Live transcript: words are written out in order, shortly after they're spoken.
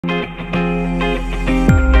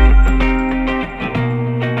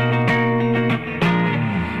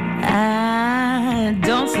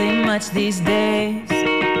much these days.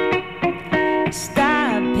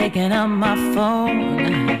 Stop picking up my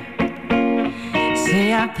phone.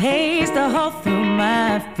 See, I paced the hole through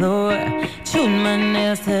my floor, chewing my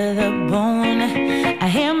nails to the bone. I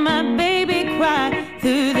hear my baby cry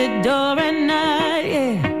through the door at night,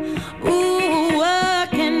 yeah. Ooh, what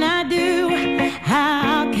can I do?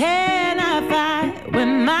 How can I fight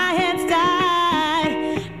when my hands tied?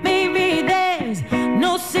 Maybe there's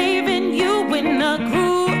no saving you in a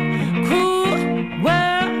cruel, cruel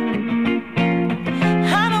world.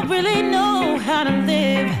 I don't really know how to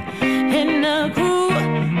live in a cruel,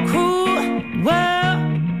 cruel world,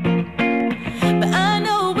 but I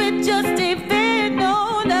know it just ain't fair,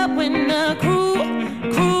 no, not in a cruel,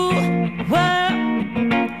 cruel world.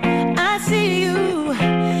 I see you,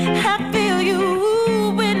 I feel you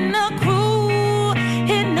in a cruel,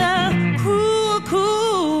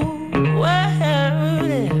 cruel world.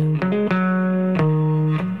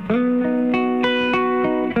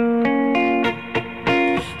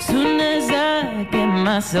 Soon as I get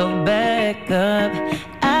myself back up,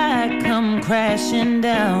 I come crashing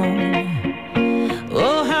down.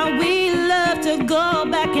 Oh, how we love to go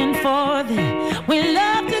back and forth. We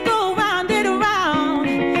love to go round and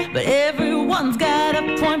around. But everyone's got a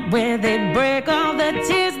point where they break. All the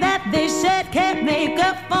tears that they shed can't make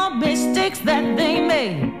up for mistakes that they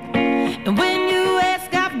made. And when you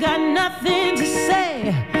ask, I've got nothing to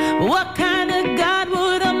say. What kind of God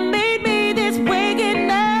would have made me this way in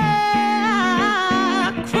a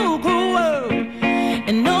cruel, cruel world?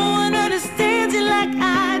 And no one understands it like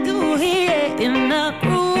I do here in a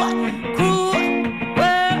cruel, cruel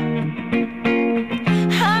world.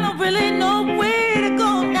 I don't really know where to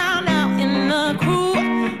go now in a cruel,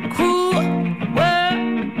 cruel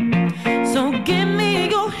world. So give me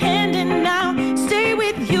your hand and I'll stay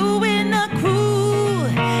with you in a cruel,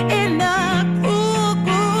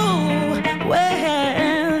 cruel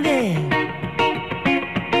world. Yeah.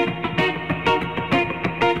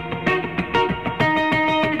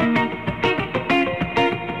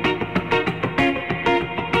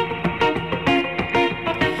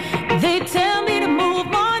 They tell me to move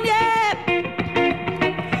on, yeah.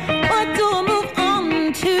 What do I move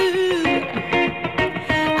on to?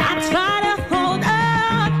 I try to hold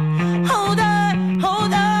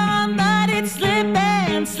on, but it's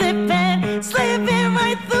slipping, slipping, slipping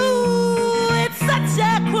right through. It's such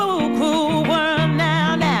a cruel, cruel world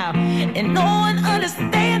now, and no one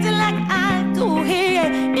understands it like I do here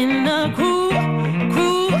in a cruel,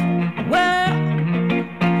 cruel world.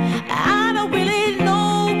 I don't really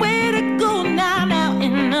know where to go now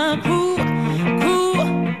in a cruel, cruel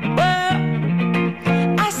world.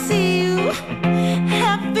 I see you,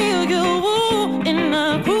 I feel you in a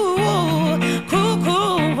cruel, cruel,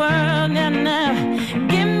 cruel world. Now,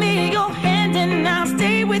 give me your hand and I'll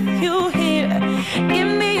stay with you here. Give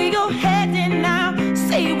me your hand and I'll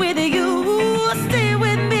stay with you. Stay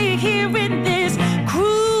with me here in this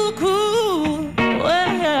cruel, cruel world.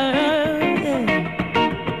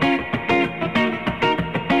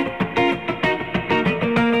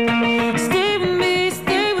 Stay with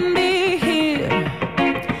me here.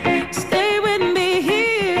 Stay with me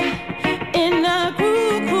here in a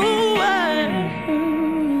cruel, cruel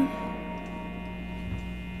world.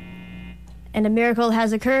 And a miracle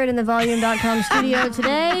has occurred in the Volume.com studio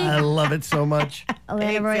today. I love it so much.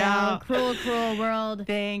 Alanna Royale, Cruel, Cruel World.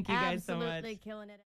 Thank you guys so much. Absolutely killing it.